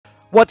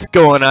What's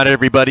going on,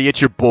 everybody?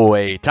 It's your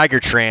boy, Tiger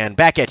Tran,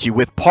 back at you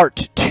with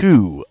part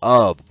 2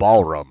 of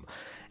Balrum.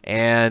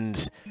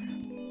 And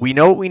we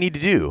know what we need to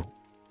do.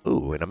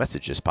 Ooh, and a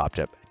message just popped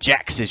up.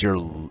 Jax is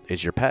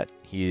your pet.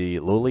 He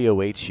lowly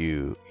awaits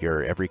your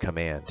every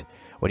command.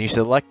 When you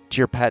select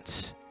your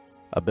pet's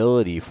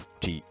ability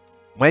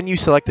when you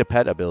select a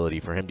pet ability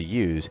for him to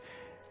use,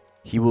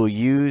 he will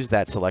use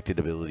that selected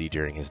ability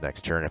during his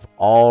next turn if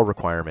all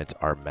requirements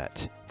are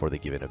met for the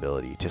given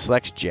ability. To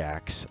select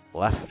Jax,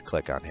 left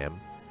click on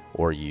him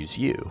or use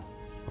you.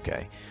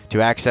 Okay. To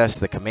access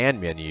the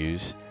command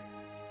menus,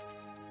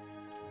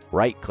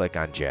 right click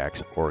on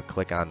Jax or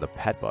click on the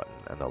pet button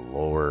on the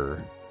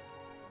lower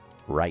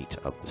right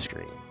of the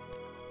screen.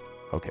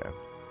 Okay.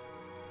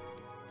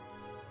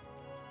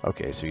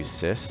 Okay, so you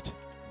assist,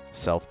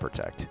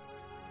 self-protect.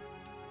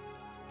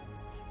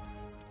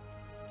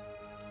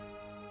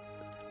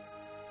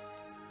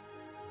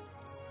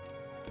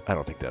 I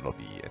don't think that'll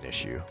be an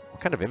issue. What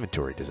kind of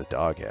inventory does a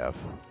dog have?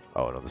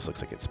 Oh no, this looks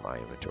like it's my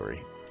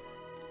inventory.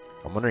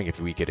 I'm wondering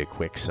if we could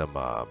equip some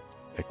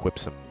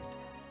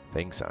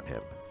things on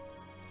him.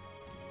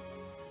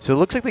 So it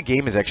looks like the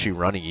game is actually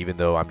running even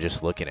though I'm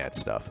just looking at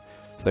stuff.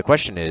 So the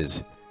question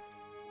is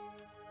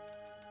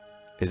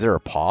there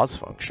a pause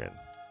function?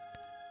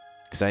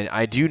 Because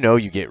I do know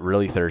you get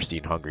really thirsty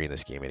and hungry in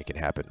this game and it can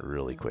happen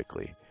really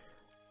quickly.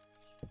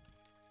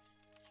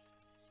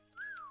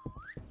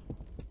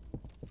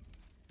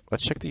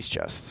 Let's check these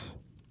chests.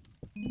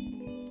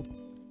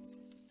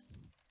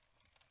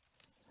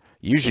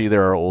 Usually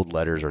there are old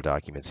letters or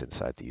documents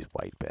inside these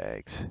white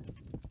bags.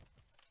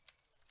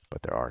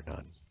 But there are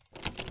none.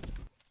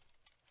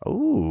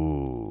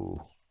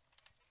 Ooh.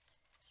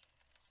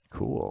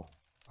 Cool.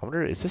 I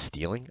wonder, is this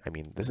stealing? I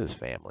mean, this is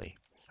family.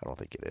 I don't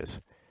think it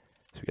is.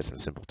 So we got some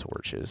simple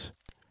torches.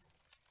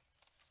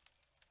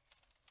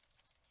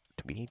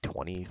 Do we need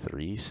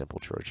 23 simple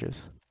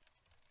torches?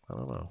 I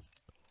don't know.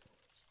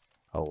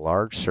 A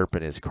large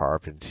serpent is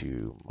carved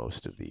into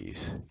most of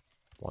these.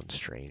 One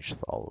strange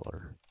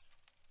thaler.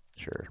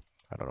 Sure.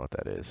 I don't know what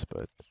that is,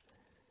 but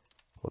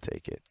we'll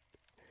take it.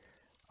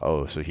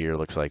 Oh, so here it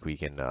looks like we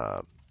can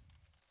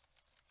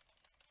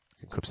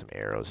equip some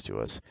arrows to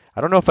us.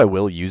 I don't know if I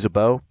will use a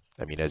bow.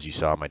 I mean, as you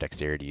saw, my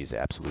dexterity is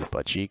absolute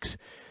butt cheeks.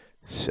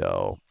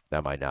 So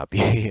that might not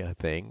be a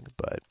thing,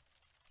 but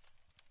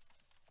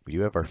we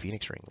do have our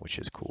Phoenix ring, which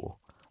is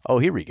cool. Oh,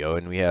 here we go.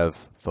 And we have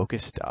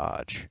focus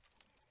dodge.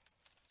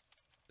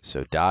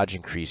 So dodge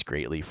increased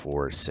greatly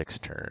for 6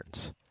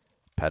 turns.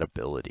 Pet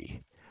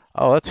ability.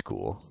 Oh, that's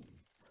cool.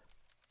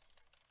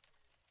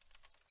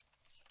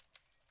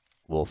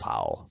 Wolf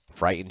howl.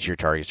 Frightens your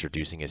targets,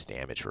 reducing its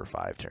damage for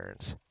 5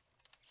 turns.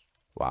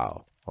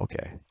 Wow.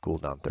 Okay.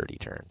 Cooldown 30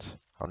 turns.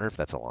 I wonder if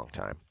that's a long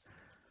time.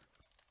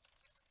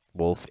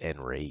 Wolf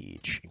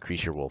enrage.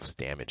 Increase your wolf's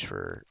damage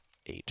for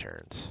 8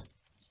 turns.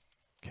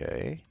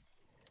 Okay.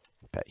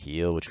 Pet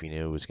heal, which we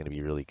knew was going to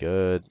be really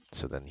good.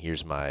 So then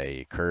here's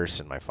my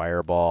curse and my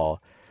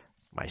fireball.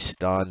 My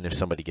stun if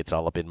somebody gets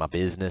all up in my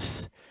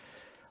business.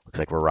 Looks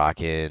like we're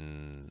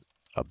rocking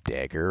a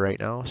dagger right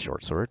now,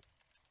 short sword.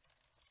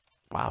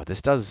 Wow,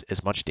 this does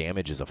as much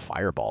damage as a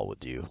fireball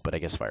would do, but I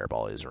guess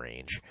fireball is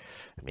range.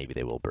 And maybe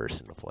they will burst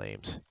into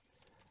flames.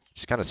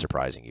 It's kind of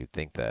surprising. You'd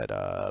think that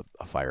a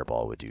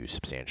fireball would do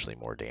substantially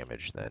more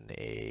damage than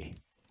a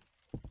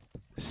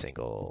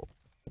single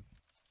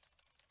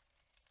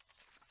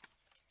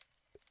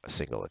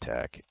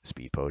attack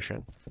speed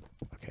potion.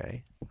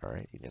 Okay, all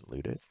right, you didn't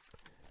loot it.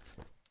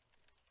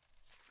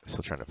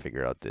 Still trying to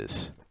figure out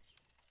this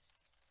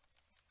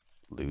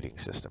looting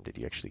system. Did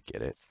you actually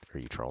get it? Or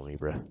are you trolling me,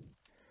 bruh?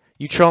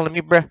 You trolling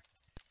me, bruh?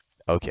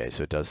 Okay,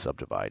 so it does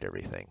subdivide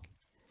everything.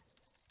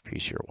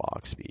 Increase your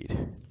walk speed.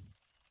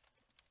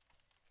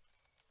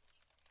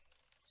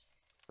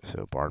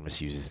 So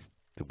Barnabas uses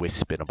the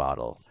wisp in a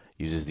bottle.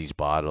 Uses these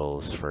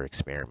bottles for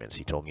experiments.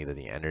 He told me that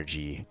the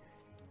energy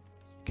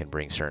can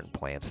bring certain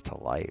plants to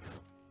life.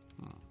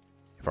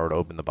 If I were to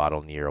open the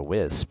bottle near a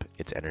wisp,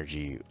 its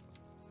energy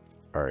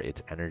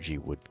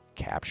would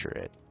capture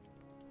it.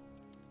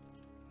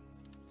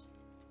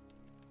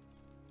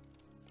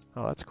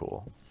 Oh, that's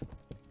cool.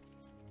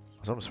 I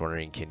was almost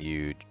wondering, can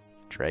you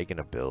drag an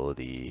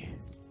ability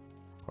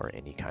or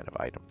any kind of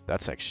item?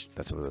 That's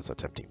what I was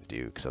attempting to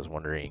do, because I was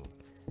wondering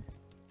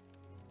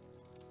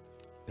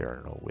there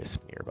are no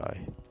wisps nearby.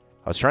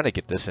 I was trying to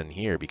get this in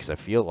here because I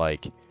feel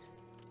like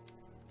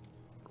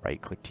right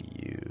click to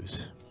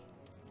use.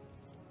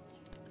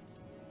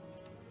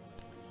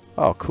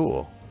 Oh,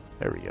 cool.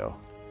 There we go.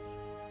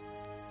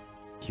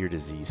 Cure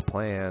disease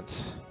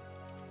plants.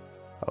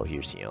 Oh,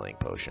 here's healing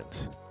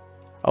potions.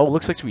 Oh, it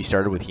looks like we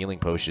started with healing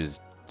potions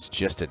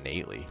just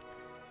innately.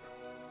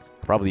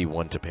 Probably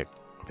one to pick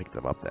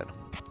them up then,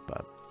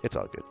 but it's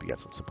all good. We got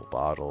some simple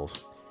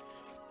bottles.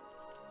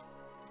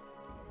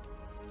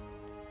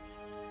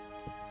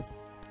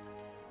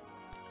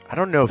 I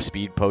don't know if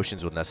speed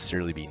potions will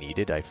necessarily be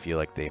needed. I feel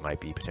like they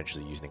might be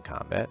potentially used in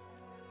combat.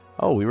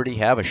 Oh, we already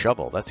have a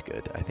shovel. That's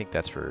good. I think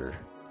that's for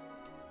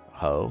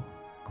hoe.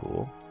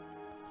 Cool.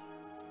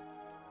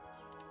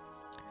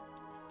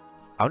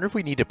 I wonder if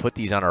we need to put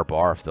these on our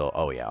bar if they'll...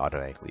 Oh, yeah,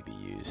 automatically be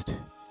used.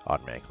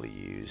 Automatically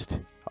used.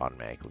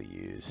 Automatically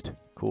used.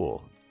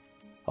 Cool.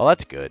 Oh,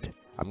 that's good.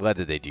 I'm glad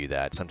that they do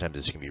that. Sometimes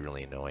this can be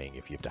really annoying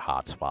if you have to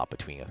hot swap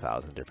between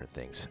 1,000 different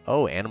things.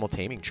 Oh, animal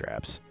taming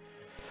traps.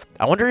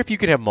 I wonder if you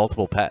could have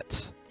multiple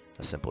pets.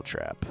 A simple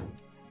trap.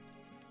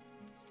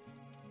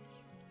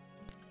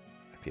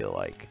 I feel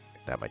like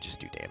that might just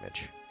do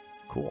damage.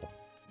 Cool.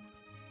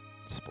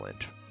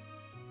 Splint.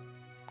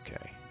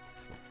 Okay.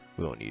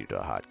 We won't need to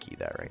hotkey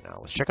that right now.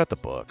 Let's check out the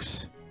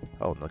books.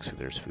 Oh, and looks like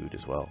there's food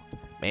as well.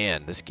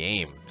 Man, this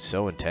game,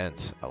 so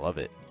intense. I love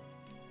it.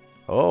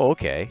 Oh,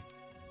 okay.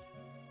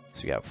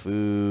 So we got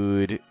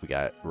food, we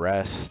got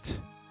rest,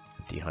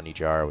 empty honey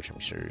jar, which I'm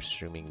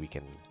assuming we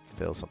can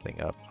fill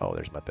something up. Oh,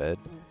 there's my bed.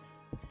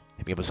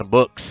 Hit me up with some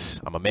books.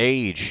 I'm a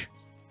mage.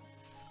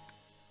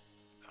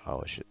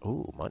 Oh,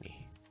 ooh,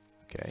 money.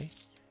 Okay.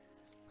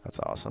 That's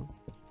awesome.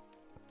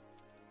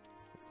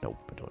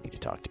 Nope, I don't need to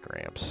talk to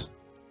Gramps.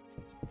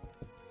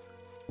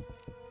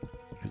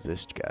 Who's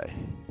this guy?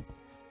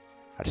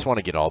 I just want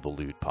to get all the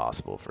loot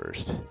possible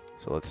first.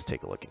 So let's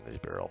take a look in this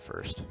barrel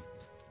first.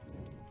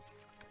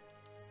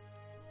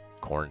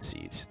 Corn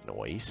seeds,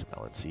 noise.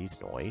 Melon seeds,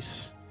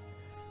 noise.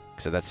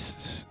 So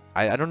that's...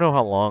 I don't know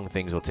how long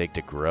things will take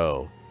to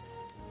grow.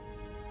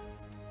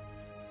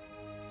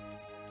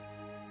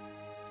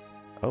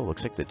 Oh,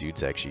 looks like the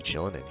dude's actually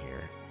chilling in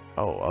here.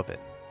 Oh, oven.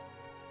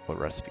 What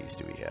recipes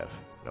do we have?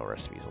 No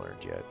recipes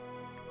learned yet.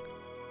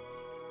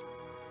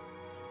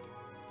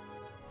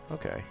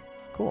 Okay,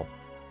 cool.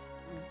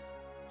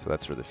 So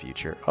that's for the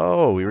future.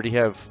 Oh, we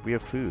have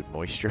food.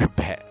 Moisture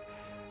bad.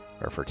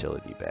 Or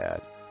fertility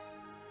bad.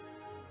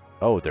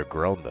 Oh, they're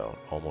grown though.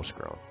 Almost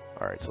grown.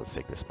 Alright, so let's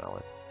take this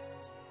melon.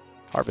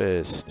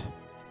 Harvest.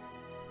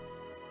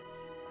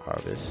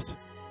 Harvest.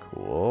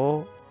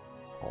 Cool.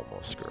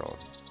 Almost grown.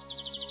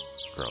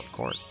 Grown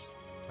corn.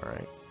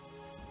 Alright.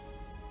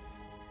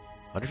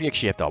 I wonder if you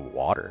actually have to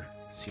water.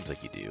 Seems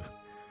like you do.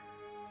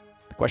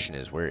 The question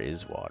is, where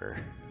is water?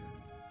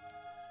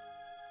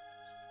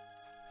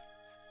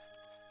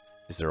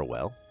 Is there a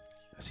well?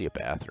 I see a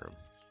bathroom.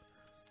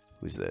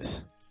 Who's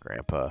this?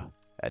 Grandpa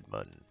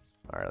Edmund.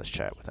 Alright, let's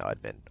chat with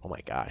Edmund. Oh my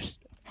gosh.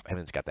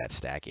 Edmund's got that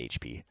stack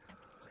HP.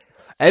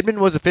 Edmund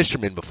was a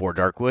fisherman before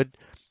Darkwood.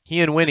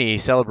 He and Winnie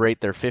celebrate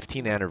their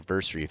 15th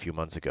anniversary a few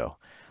months ago.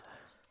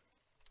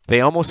 They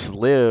always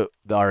lived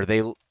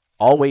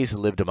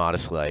a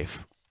modest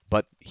life,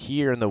 but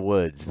here in the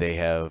woods they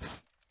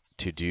have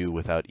to do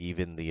without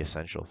even the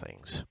essential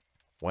things.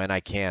 When I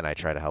can, I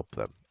try to help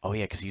them. Oh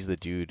yeah, because he's the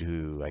dude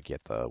who I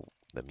get the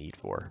meat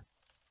for.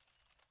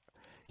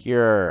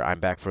 Here, I'm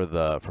back from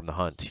the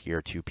hunt. Here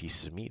are 2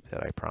 pieces of meat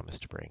that I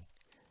promised to bring.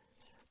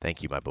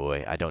 Thank you, my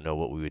boy. I don't know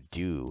what we would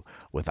do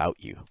without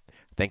you.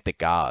 Thank the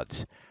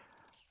gods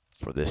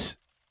for this.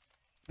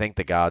 Thank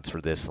the gods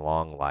for this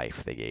long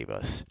life they gave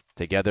us.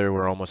 Together,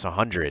 we're almost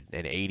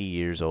 180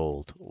 years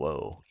old.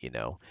 Whoa, you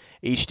know.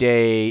 Each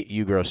day,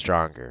 you grow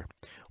stronger.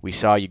 We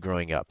saw you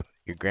growing up.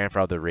 Your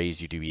grandfather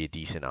raised you to be a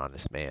decent,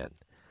 honest man.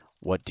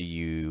 What do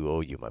you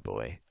owe you, my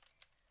boy?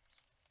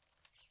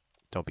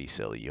 Don't be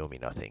silly. You owe me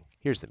nothing.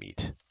 Here's the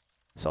meat.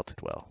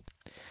 Salted well.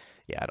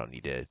 Yeah, I don't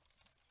need to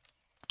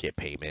get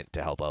payment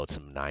to help out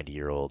some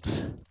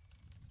 90-year-olds.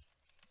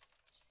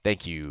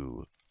 Thank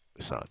you,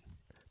 son.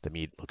 The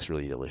meat looks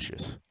really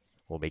delicious.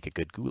 We'll make a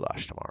good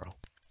goulash tomorrow.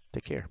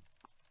 Take care.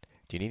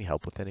 Do you need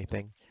help with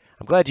anything?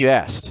 I'm glad you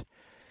asked.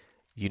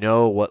 You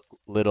know what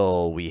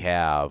little we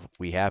have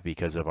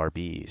because of our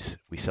bees.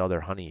 We sell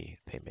their honey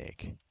they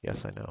make.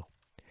 Yes, I know.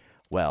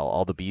 Well,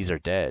 all the bees are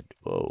dead.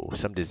 Whoa,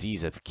 some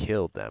disease have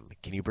killed them.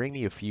 Can you bring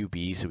me a few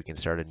bees so we can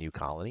start a new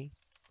colony?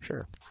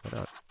 Sure, why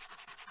not?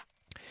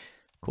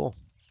 Cool.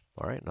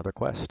 All right, another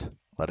quest.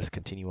 Let us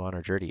continue on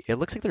our journey. It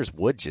looks like there's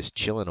wood just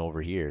chilling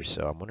over here,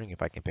 so I'm wondering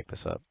if I can pick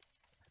this up.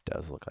 It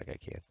does look like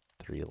I can.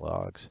 3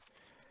 logs.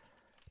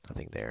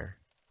 Nothing there.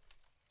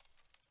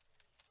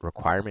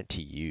 Requirement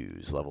to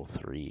use, level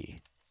 3.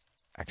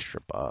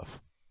 Extra buff.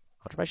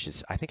 I wonder if I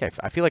should,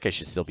 I feel like I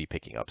should still be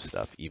picking up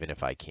stuff, even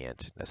if I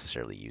can't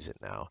necessarily use it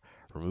now.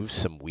 Removes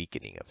some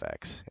weakening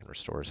effects and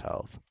restores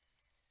health.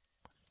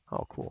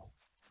 Oh, cool.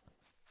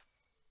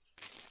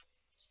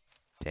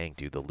 Dang,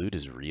 dude, the loot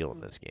is real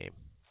in this game.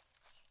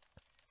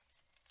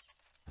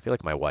 I feel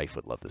like my wife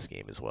would love this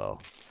game as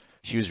well.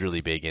 She was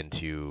really big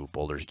into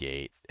Baldur's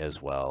Gate as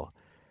well.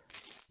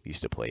 We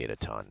used to play it a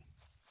ton.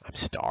 I'm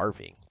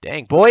starving.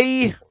 Dang,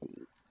 boy!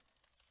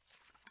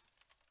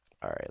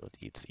 Alright,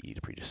 let's eat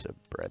a piece of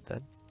bread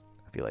then.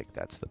 I feel like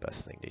that's the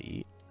best thing to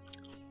eat.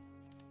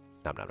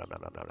 Nom nom nom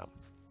nom nom nom nom.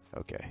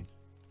 Okay.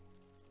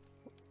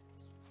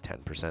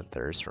 10%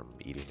 thirst from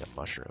eating a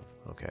mushroom.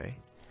 Okay.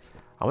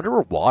 I wonder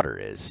where water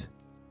is.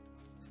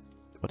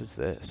 What is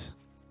this?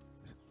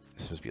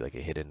 This must be like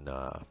a hidden,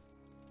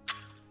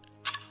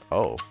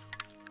 Oh.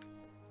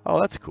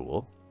 Oh, that's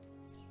cool.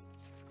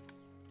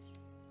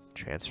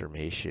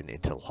 Transformation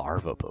into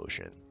larva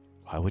potion.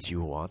 Why would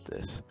you want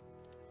this?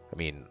 I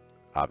mean,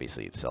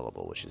 obviously it's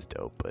sellable, which is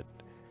dope, but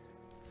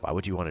why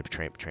would you want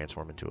to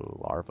transform into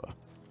a larva?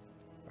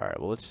 Alright,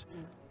 well, let's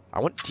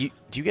Do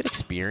you get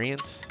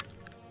experience?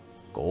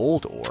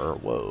 Gold ore?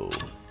 Whoa.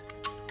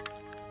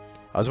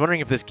 I was wondering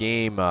if this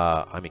game,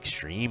 I'm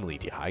extremely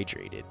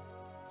dehydrated.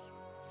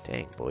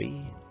 Dang,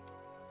 boy.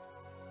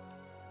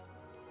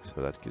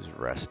 So that gives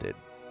rested.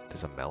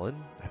 Does a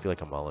melon? I feel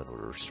like a melon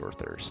would restore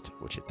thirst,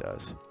 which it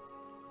does.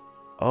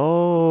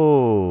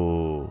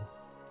 Oh.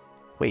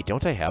 Wait,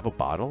 don't I have a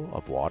bottle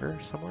of water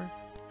somewhere?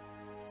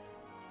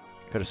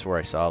 Could have swore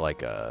I saw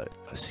like a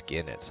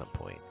skin at some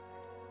point.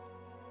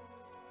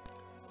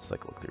 Let's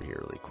like look through here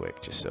really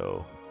quick, just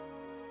so.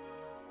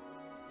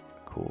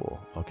 Cool.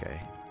 Okay.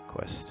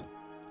 Quest.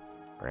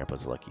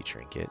 Grandpa's lucky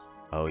trinket.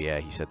 Oh yeah,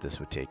 he said this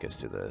would take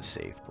us to the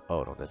safe.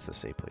 Oh no, that's the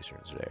safe place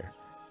rooms there.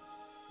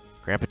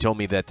 Grandpa told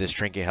me that this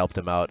trinket helped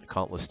him out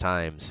countless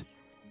times.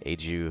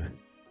 Aid you.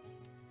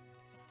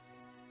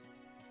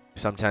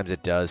 Sometimes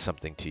it does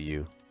something to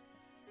you.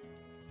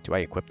 Do I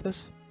equip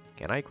this?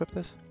 Can I equip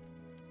this?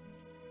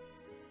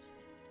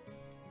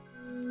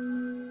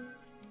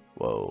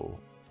 Whoa.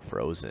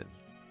 Frozen.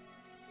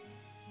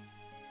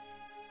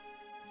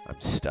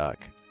 I'm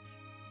stuck.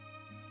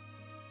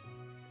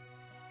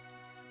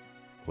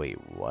 Wait,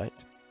 what?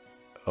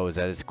 Oh, is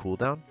that its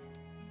cooldown?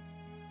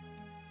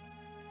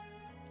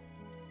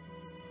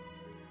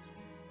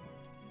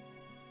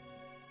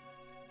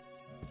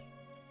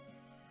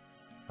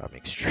 I'm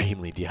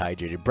extremely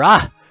dehydrated.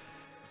 Brah!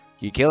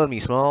 You killing me,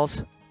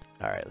 Smalls.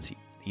 Alright, let's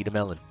eat a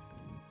melon.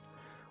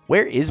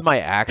 Where is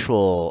my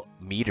actual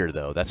meter,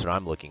 though? That's what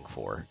I'm looking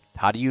for.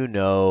 How do you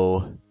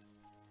know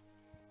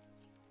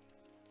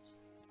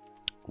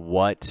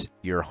what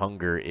your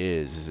hunger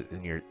is? Is it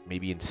in your,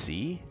 maybe in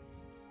C?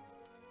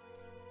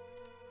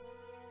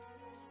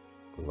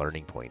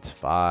 Learning points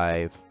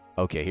 5.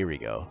 Okay, here we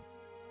go.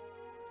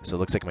 So it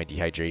looks like my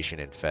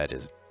dehydration and fed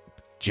is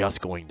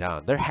just going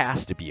down. There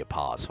has to be a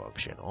pause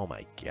function. Oh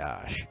my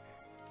gosh.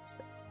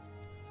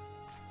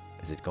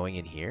 Is it going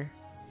in here?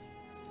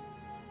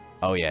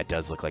 Oh yeah, it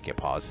does look like it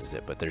pauses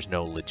it, but there's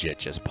no legit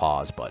just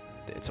pause button.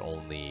 It's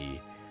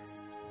only...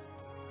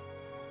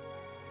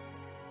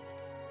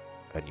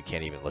 And you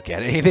can't even look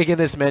at anything in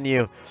this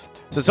menu.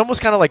 So it's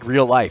almost kind of like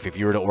real life. If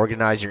you were to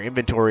organize your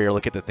inventory or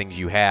look at the things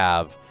you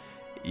have,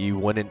 it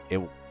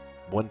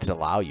wouldn't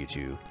allow you to.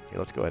 Here,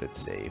 let's go ahead and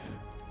save.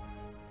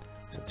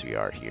 Since we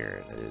are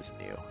here and it is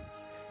new.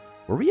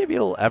 Were we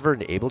ever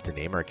able to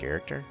name our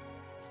character?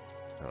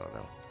 I don't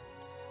know.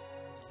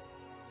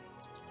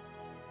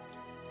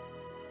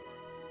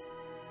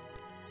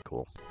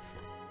 Cool.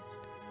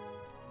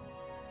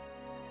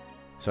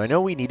 So I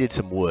know we needed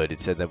some wood.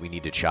 It said that we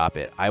need to chop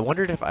it. I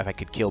wondered if I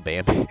could kill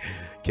Bambi.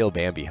 Kill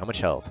Bambi. How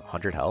much health?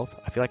 100 health?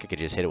 I feel like I could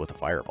just hit it with a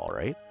fireball,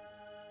 right?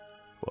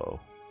 Whoa.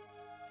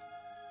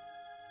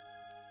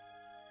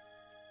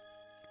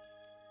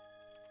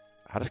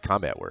 How does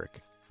combat work?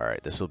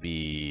 Alright, this will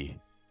be...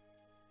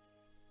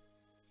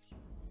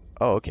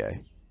 Oh,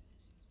 okay.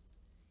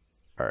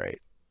 Alright.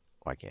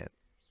 Why can't?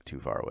 Too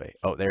far away.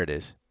 Oh, there it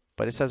is.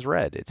 But it says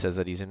red. It says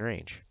that he's in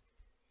range.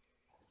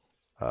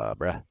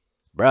 Bruh.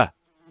 Bruh.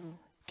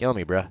 Kill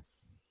me, bruh.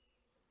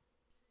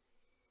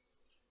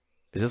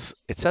 Is this?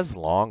 It says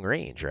long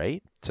range,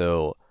 right?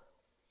 So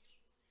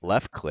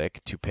left click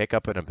to pick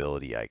up an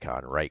ability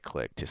icon. Right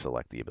click to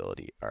select the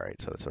ability. Alright,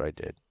 so that's what I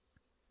did.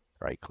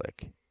 Right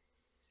click.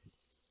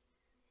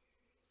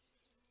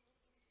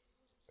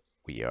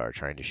 We are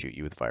trying to shoot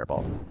you with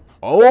fireball.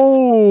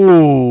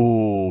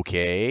 Oh,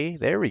 okay.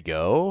 There we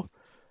go.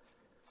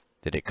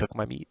 Did it cook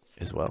my meat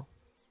as well?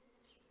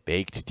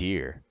 Baked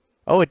deer.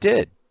 Oh, it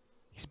did.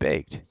 He's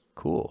baked.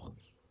 Cool.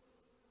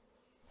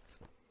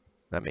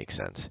 That makes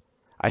sense.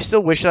 I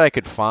still wish that I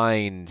could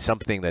find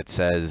something that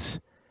says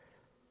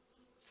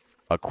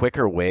a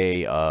quicker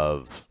way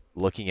of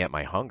looking at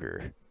my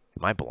hunger.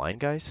 Am I blind,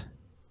 guys?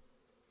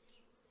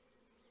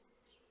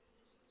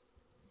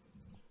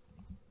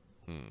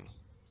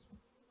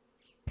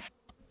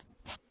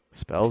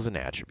 Spells and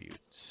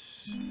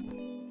attributes.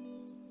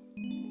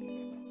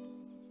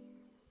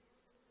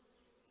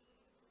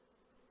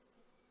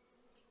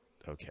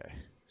 Okay,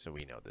 so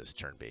we know this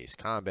turn-based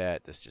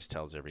combat. This just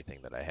tells everything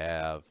that I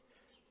have.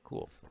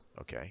 Cool.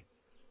 Okay.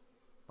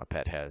 My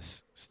pet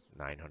has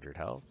 900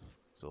 health.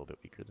 It's a little bit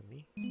weaker than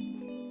me.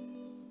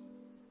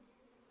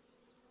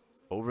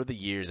 Over the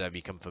years, I've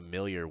become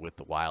familiar with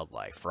the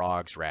wildlife,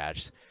 frogs,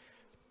 rats,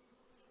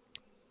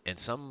 and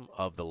some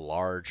of the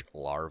large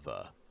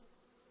larvae.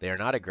 They are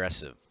not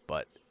aggressive,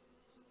 but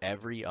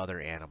every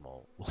other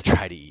animal will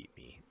try to eat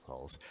me.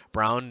 Lulz.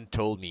 Brown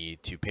told me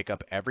to pick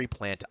up every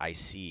plant I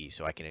see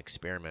so I can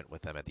experiment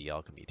with them at the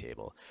alchemy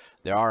table.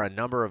 There are a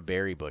number of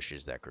berry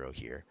bushes that grow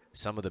here.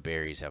 Some of the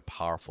berries have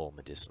powerful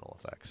medicinal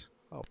effects.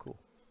 Oh, cool.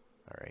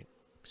 All right.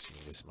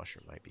 Assuming this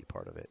mushroom might be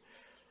part of it.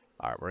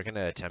 All right, we're going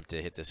to attempt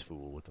to hit this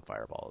fool with the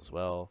fireball as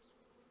well.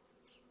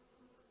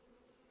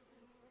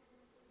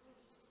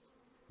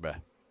 Bruh.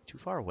 Too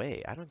far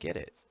away. I don't get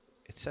it.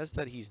 It says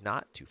that he's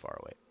not too far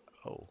away.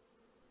 Oh.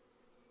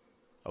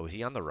 Oh, is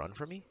he on the run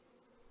from me?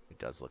 It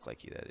does look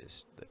like that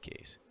is the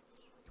case.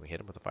 Can we hit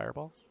him with a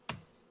fireball?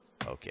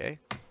 Okay.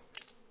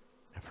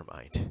 Never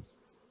mind.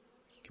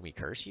 Can we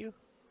curse you?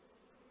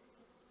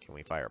 Can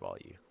we fireball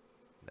you?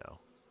 No.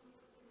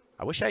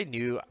 I wish I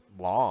knew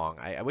long.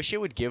 I wish it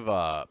would give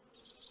a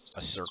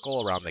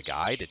circle around the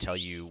guy to tell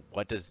you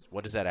what does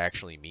that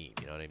actually mean.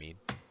 You know what I mean?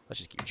 Let's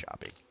just keep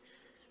chopping.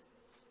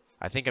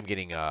 I think I'm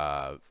getting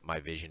my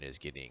vision is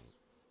getting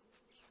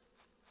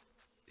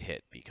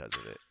hit because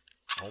of it.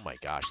 Oh my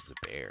gosh, it's a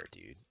bear,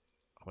 dude.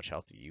 How much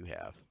health do you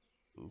have?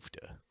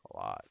 Oofta, a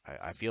lot.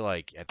 I feel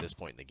like at this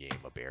point in the game,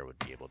 a bear would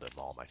be able to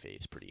maul my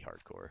face pretty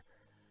hardcore.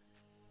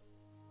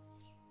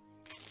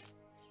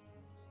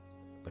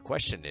 The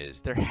question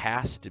is, there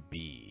has to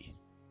be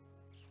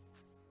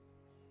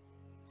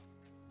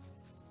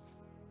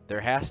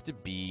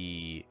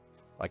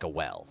like a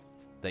well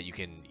that you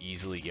can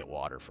easily get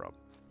water from.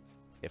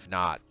 If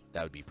not,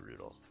 that would be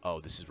brutal. Oh,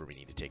 this is where we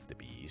need to take the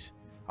bees.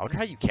 I wonder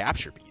how you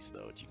capture bees,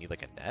 though. Do you need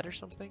like a net or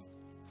something?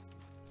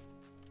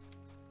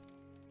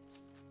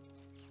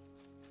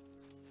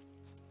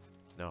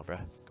 No, bruh.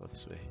 Go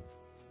this way.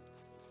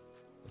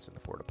 What's in the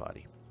porta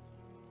potty?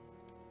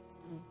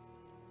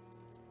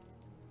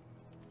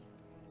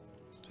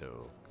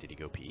 So, did he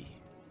go pee?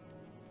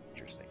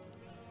 Interesting.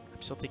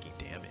 I'm still taking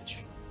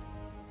damage.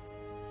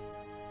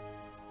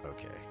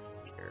 Okay,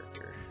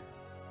 character.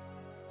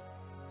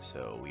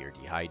 So we are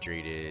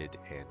dehydrated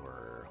and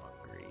we're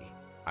hungry.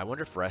 I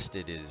wonder if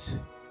rested is...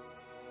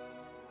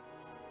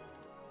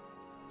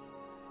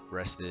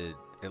 Rested,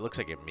 it looks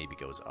like it maybe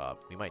goes up.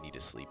 We might need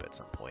to sleep at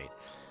some point.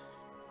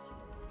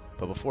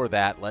 But before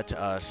that, let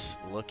us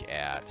look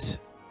at...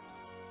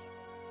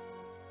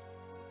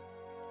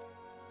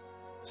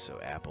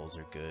 So apples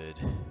are good.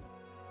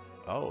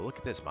 Oh, look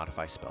at this.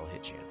 Modify spell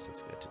hit chance.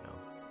 That's good to know.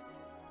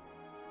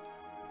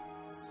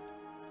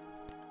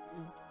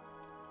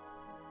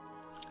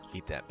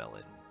 Eat that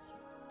melon.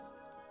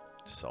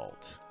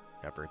 Salt.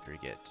 Never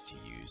forget to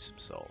use some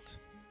salt.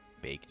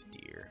 Baked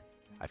deer.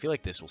 I feel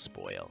like this will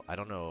spoil. I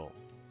don't know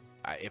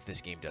if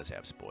this game does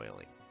have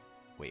spoiling.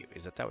 Wait,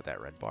 is that what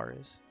that red bar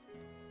is?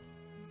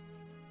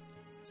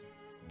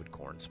 Would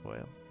corn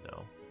spoil?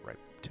 No. Ripe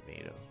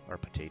tomato or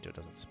potato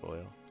doesn't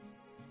spoil.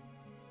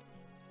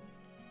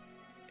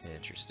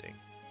 Interesting.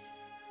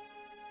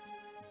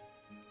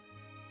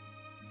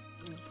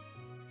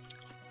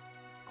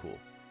 Cool.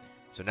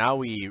 So now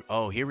we,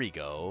 oh, here we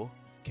go.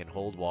 Can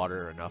hold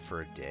water enough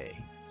for a day.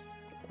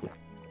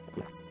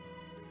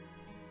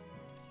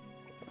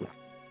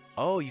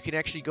 Oh, you can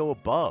actually go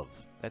above.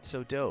 That's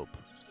so dope.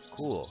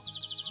 Cool.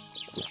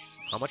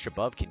 How much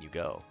above can you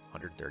go?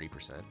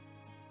 130%?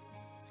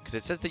 Because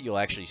it says that you'll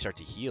actually start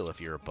to heal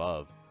if you're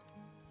above.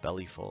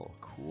 Belly full.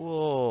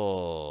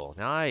 Cool.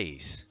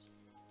 Nice.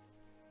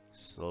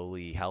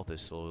 Slowly, health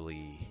is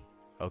slowly...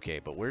 Okay,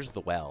 but where's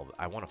the well?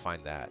 I want to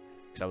find that.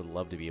 Because I would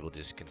love to be able to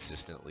just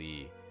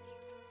consistently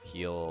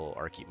heal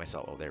or keep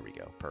myself... Oh, there we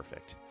go.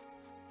 Perfect.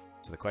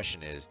 So the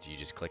question is, do you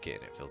just click it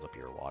and it fills up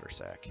your water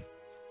sack?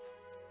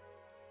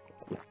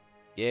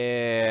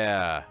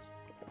 Yeah!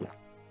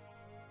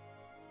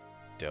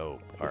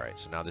 Dope. Alright,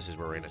 so now this is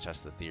where we're going to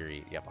test the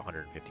theory. Yep,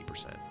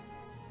 150%.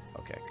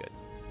 Okay, good.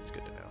 It's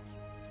good to know.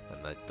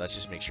 And let's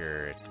just make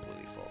sure it's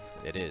completely full.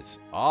 It is.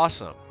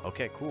 Awesome!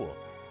 Okay, cool.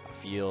 I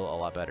feel a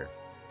lot better.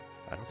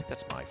 I don't think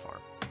that's my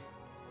farm.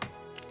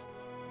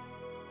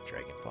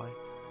 Dragonfly?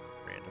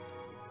 Random.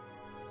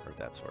 Or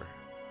that's where.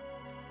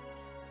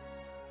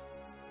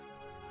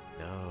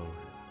 No.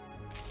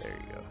 There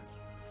you go.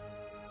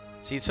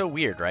 See, it's so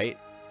weird, right?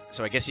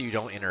 So I guess you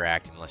don't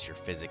interact unless you're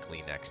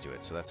physically next to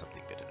it. So that's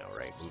something good to know,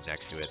 right? Move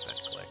next to it, then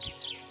click.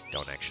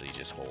 Don't actually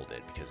just hold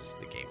it because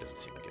the game doesn't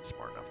seem like it's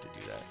smart enough to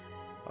do that.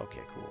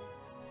 Okay, cool.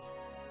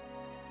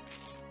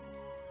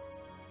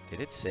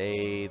 Did it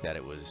say that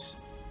it was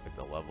at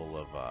the level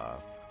of...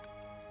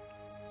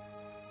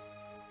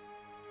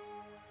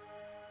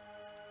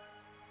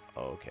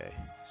 Oh, okay.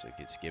 So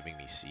it's giving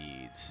me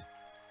seeds.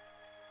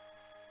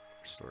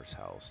 Restores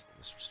house.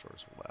 This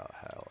restores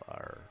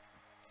our...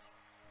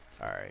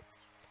 Alright.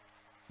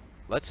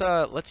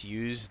 Let's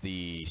use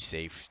the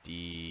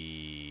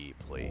safety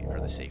place or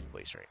the safe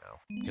place right now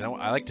because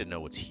I like to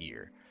know what's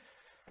here.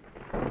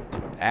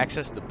 To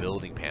access the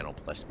building panel,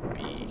 plus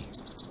B.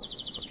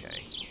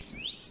 Okay.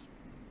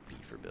 B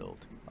for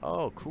build.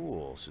 Oh,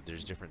 cool. So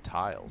there's different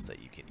tiles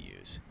that you can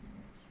use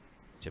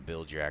to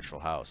build your actual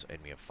house, and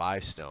we have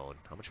 5 stone.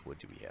 How much wood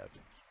do we have?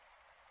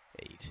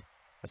 8.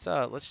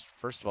 Let's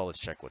first of all let's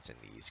check what's in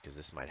these because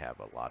this might have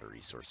a lot of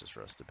resources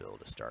for us to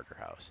build a starter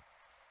house.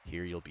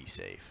 Here you'll be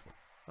safe.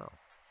 Oh,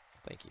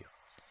 thank you.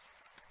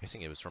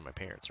 Guessing it was from my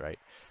parents, right?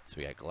 So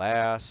we got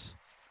glass.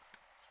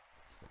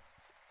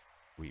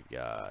 We've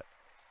got...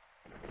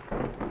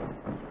 oh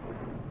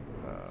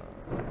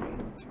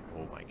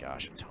my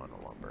gosh, a ton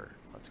of lumber.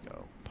 Let's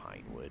go.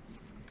 Pine wood.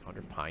 I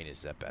wonder if pine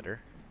is that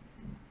better?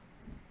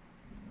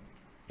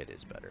 It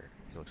is better.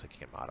 It looks like you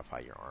can modify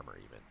your armor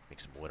even. Make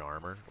some wood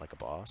armor like a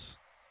boss.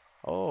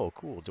 Oh,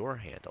 cool. Door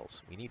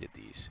handles. We needed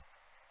these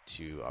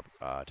to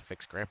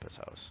fix Grandpa's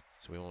house.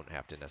 So we won't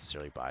have to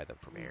necessarily buy them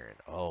from Aaron.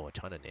 Oh, a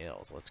ton of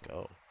nails. Let's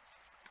go.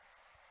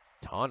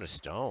 Ton of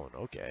stone.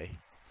 Okay.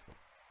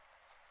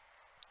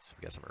 So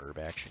we got some herb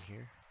action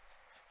here.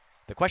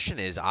 The question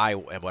is,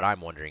 and what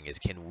I'm wondering is,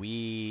 can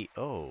we...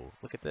 Oh,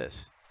 look at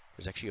this.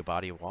 There's actually a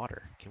body of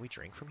water. Can we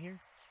drink from here?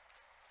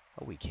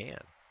 Oh, we can.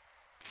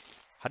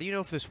 How do you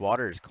know if this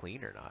water is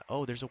clean or not?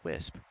 Oh, there's a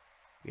wisp.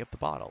 We have the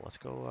bottle. Let's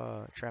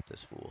go trap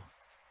this fool.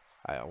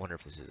 I wonder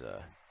if this is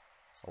a...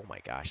 Oh my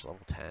gosh, level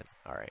 10.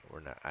 All right,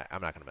 we're not.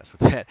 I'm not gonna mess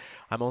with that.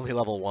 I'm only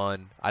level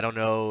 1. I don't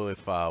know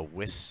if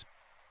wisp.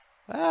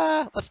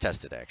 Let's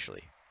test it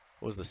actually.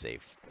 What was the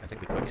save? I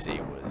think the quick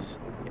save was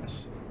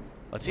yes.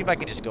 Let's see if I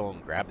can just go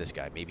and grab this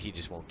guy. Maybe he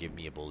just won't give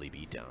me a bully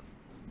beatdown.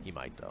 He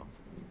might though.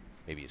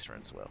 Maybe his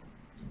friends will.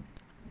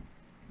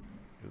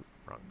 Ooh,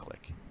 wrong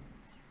click.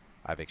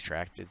 I've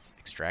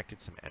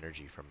extracted some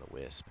energy from the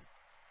wisp.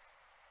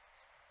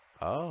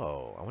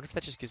 Oh, I wonder if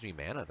that just gives me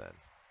mana then.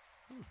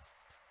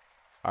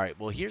 All right,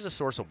 well, here's a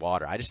source of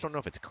water. I just don't know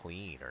if it's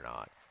clean or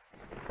not.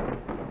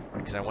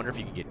 Because I wonder if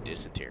you can get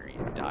dysentery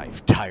and die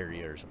of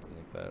diarrhea or something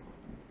like that.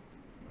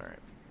 All right.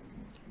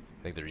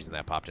 I think the reason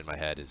that popped in my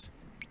head is...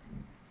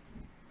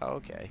 Oh,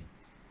 okay.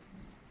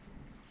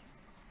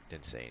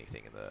 Didn't say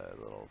anything in the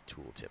little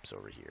tool tips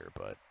over here,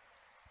 but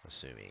I'm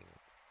assuming...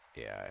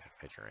 Yeah,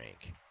 I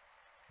drank.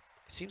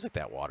 It seems like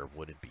that water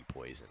wouldn't be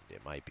poisoned.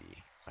 It might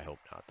be. I hope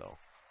not, though.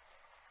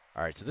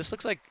 All right, so this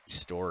looks like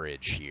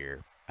storage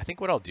here. I think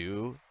what I'll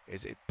do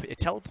is it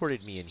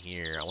teleported me in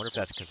here. I wonder if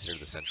that's considered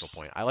the central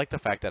point. I like the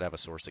fact that I have a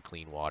source of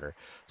clean water.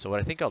 So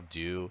what I think I'll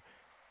do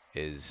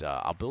is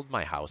I'll build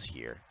my house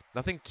here.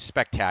 Nothing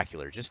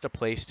spectacular, just a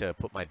place to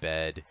put my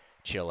bed,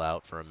 chill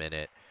out for a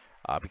minute.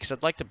 Because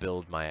I'd like to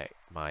build my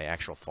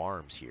actual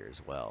farms here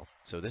as well.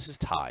 So this is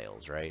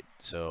tiles, right?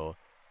 So,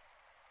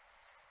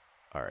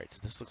 all right,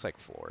 so this looks like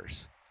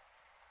floors.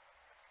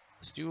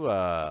 Let's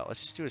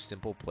just do a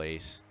simple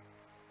place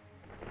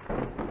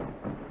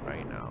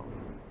right now.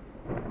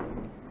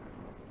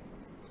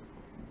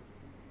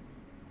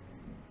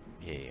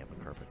 Yay, I'm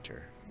a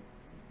carpenter.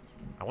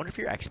 I wonder if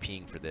you're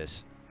XPing for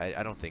this.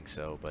 I don't think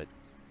so, but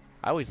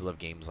I always love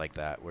games like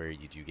that where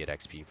you do get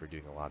XP for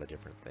doing a lot of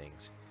different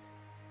things.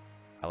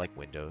 I like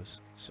windows,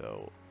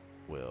 so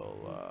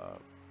we'll,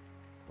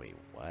 wait,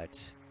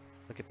 what?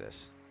 Look at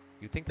this.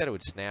 You'd think that it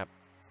would snap.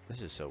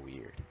 This is so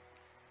weird.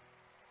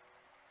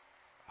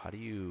 How do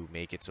you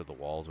make it so the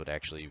walls would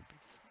actually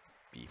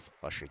be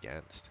flush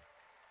against?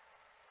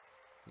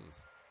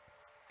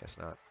 Guess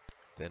not.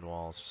 Thin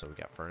walls, so we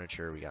got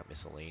furniture, we got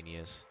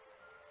miscellaneous.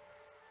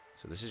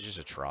 So this is just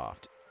a trough.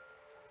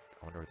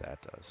 I wonder what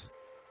that does.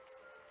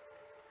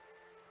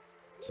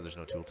 So there's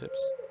no tooltips?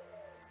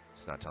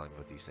 It's not telling me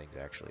what these things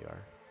actually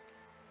are.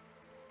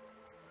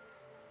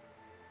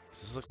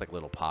 This looks like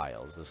little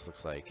piles. This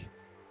looks like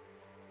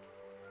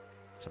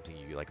something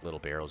you, like little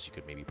barrels you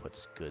could maybe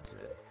put goods in.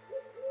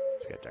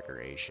 So we got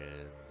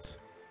decorations,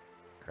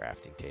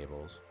 crafting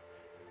tables.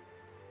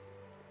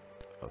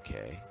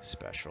 Okay,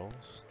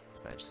 specials,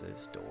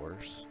 fences,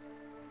 doors.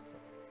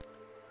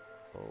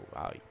 Oh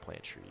wow, you can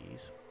plant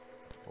trees,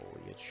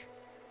 foliage.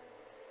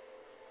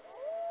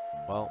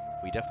 Well,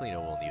 we definitely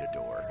know we'll need a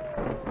door.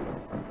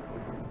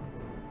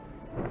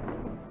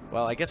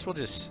 Well, I guess we'll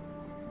just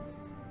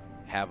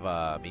have,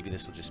 maybe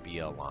this will just be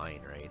a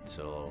line, right?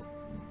 So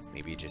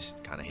maybe it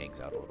just kind of hangs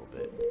out a little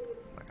bit.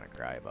 I'm not going to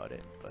cry about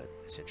it, but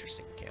it's an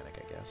interesting mechanic,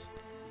 I guess.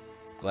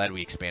 Glad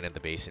we expanded the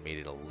base and made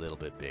it a little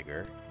bit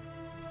bigger.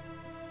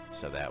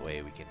 So that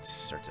way we can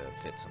start to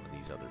fit some of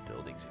these other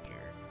buildings in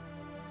here.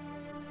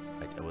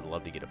 I would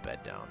love to get a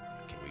bed down.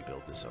 Can we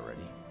build this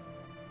already?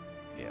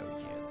 Yeah,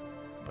 we can.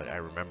 But I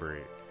remember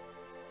it.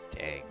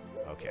 Dang.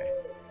 Okay.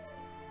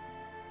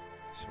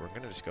 So we're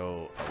going to just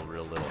go a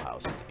real little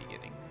house at the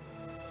beginning.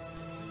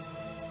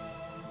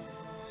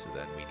 So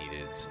then we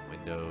needed some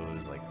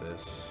windows like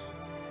this.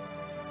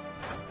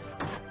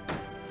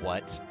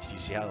 What? Do you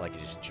see how like it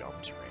just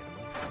jumped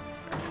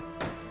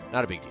randomly?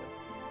 Not a big deal.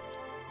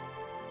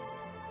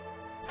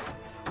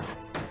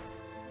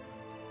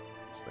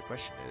 So the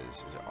question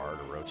is it R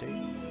to rotate?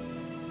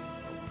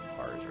 Nope.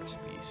 R is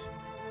recipes.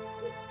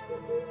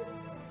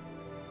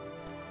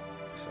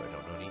 So I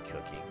don't know any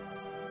cooking.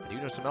 I do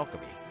know some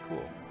alchemy.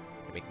 Cool.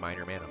 I make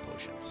minor mana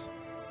potions.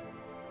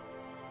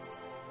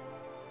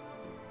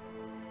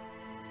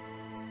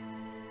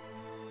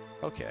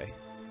 Okay.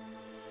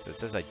 So it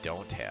says I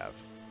don't have.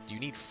 Do you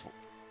need...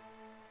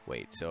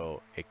 Wait,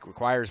 so it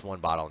requires 1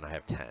 bottle and I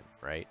have 10,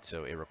 right?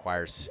 So it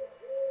requires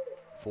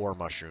 4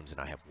 mushrooms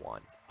and I have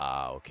 1.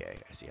 Ah, okay.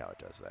 I see how it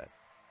does that.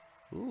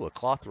 Ooh, a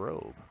cloth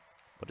robe.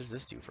 What does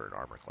this do for an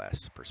armor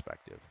class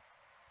perspective?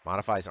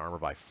 Modifies armor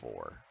by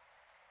 4.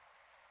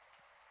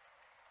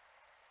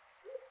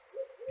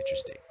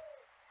 Interesting.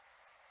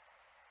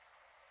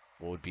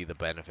 What would be the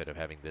benefit of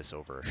having this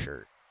over a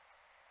shirt?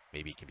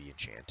 Maybe it can be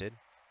enchanted.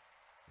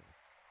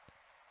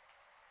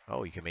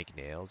 Oh, you can make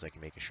nails. I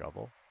can make a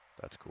shovel.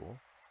 That's cool.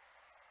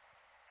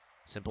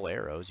 Simple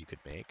arrows you could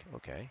make.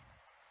 Okay.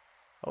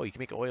 Oh, you can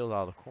make oil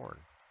out of corn.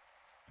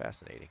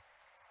 Fascinating.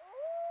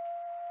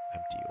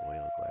 Empty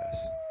oil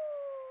glass.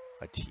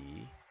 A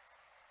tea.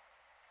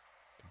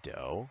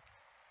 Dough.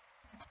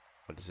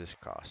 What does this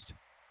cost?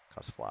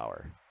 Costs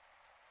flour.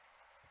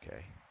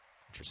 Okay.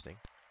 Interesting.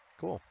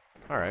 Cool.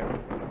 Alright.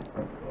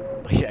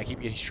 But yeah, I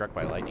keep getting struck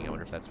by lightning. I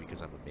wonder if that's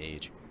because I'm a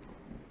mage.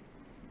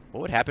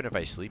 What would happen if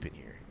I sleep in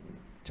here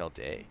till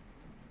day?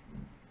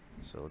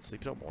 So let's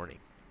sleep till morning.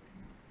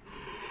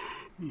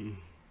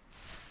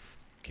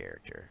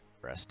 Character.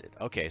 Rested.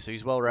 Okay, so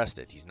he's well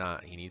rested. He's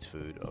not. He needs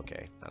food.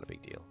 Okay, not a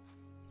big deal.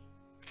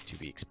 To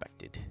be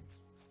expected.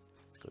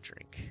 Let's go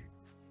drink.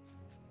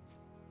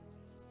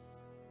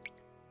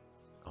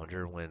 I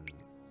wonder when...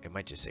 It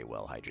might just say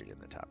well hydrated in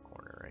the top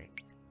corner, right?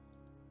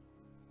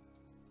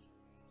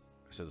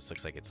 So this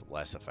looks like it's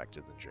less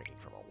effective than drinking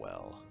from a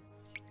well.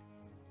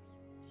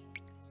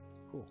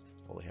 Cool.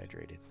 Fully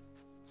hydrated.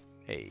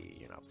 Hey,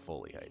 you're not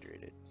fully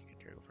hydrated. You can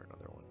drink for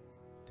another one.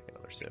 Take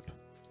another sip.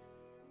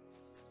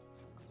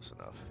 Close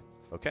enough.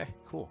 Okay,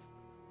 cool.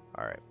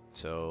 Alright,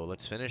 so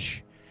let's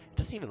finish. It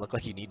doesn't even look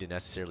like you need to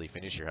necessarily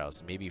finish your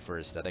house. Maybe for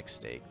aesthetic's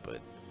sake, but...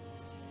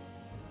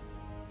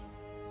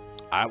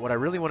 what I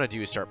really want to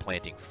do is start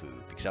planting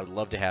food, because I would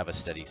love to have a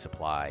steady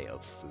supply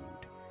of food.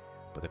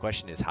 But the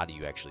question is, how do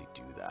you actually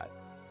do that?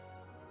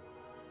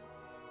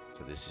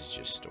 So this is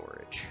just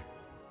storage.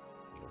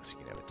 It looks like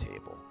you can have a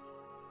table.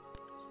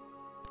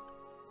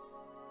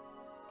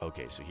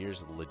 Okay, so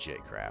here's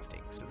legit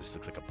crafting. So this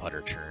looks like a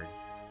butter churn.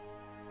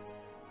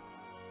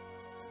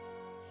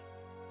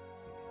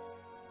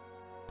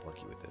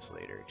 Monkey with this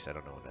later, because I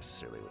don't know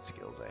necessarily what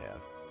skills I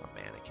have. A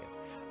mannequin.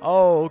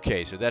 Oh,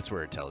 okay, so that's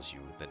where it tells you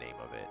the name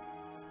of it.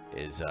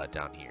 Is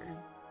down here.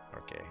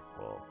 Okay,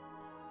 well,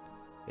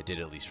 it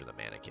did at least for the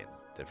mannequin.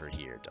 For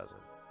here, it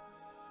doesn't.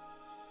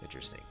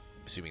 Interesting.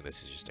 I'm assuming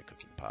this is just a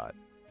cooking pot.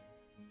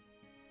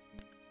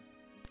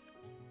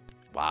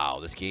 Wow,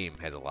 this game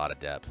has a lot of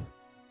depth.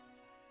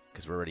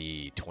 Because we're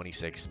already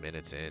 26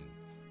 minutes in,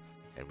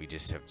 and we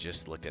have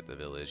just looked at the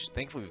village.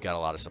 Thankfully, we've got a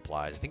lot of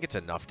supplies. I think it's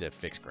enough to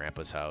fix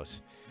Grandpa's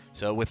house.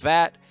 So with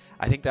that,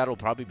 I think that'll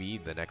probably be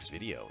the next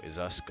video, is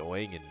us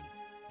going and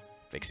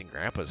fixing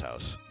Grandpa's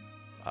house.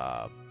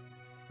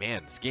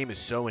 Man, this game is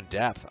so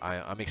in-depth.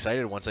 I'm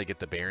excited once I get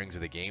the bearings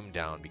of the game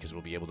down, because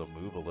we'll be able to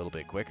move a little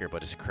bit quicker.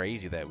 But it's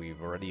crazy that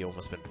we've already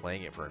almost been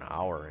playing it for an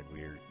hour, and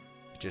we're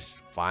just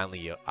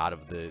finally out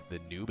of the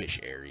noobish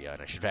area. And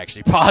I should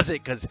actually pause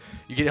it, because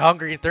you get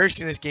hungry and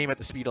thirsty in this game at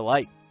the speed of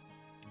light.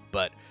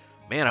 But,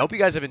 man, I hope you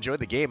guys have enjoyed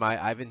the game.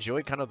 I've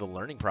enjoyed kind of the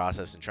learning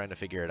process and trying to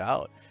figure it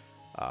out.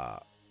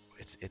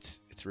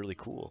 It's really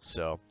cool.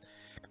 So,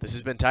 this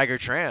has been Tiger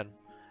Tran,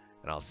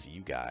 and I'll see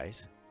you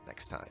guys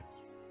next time.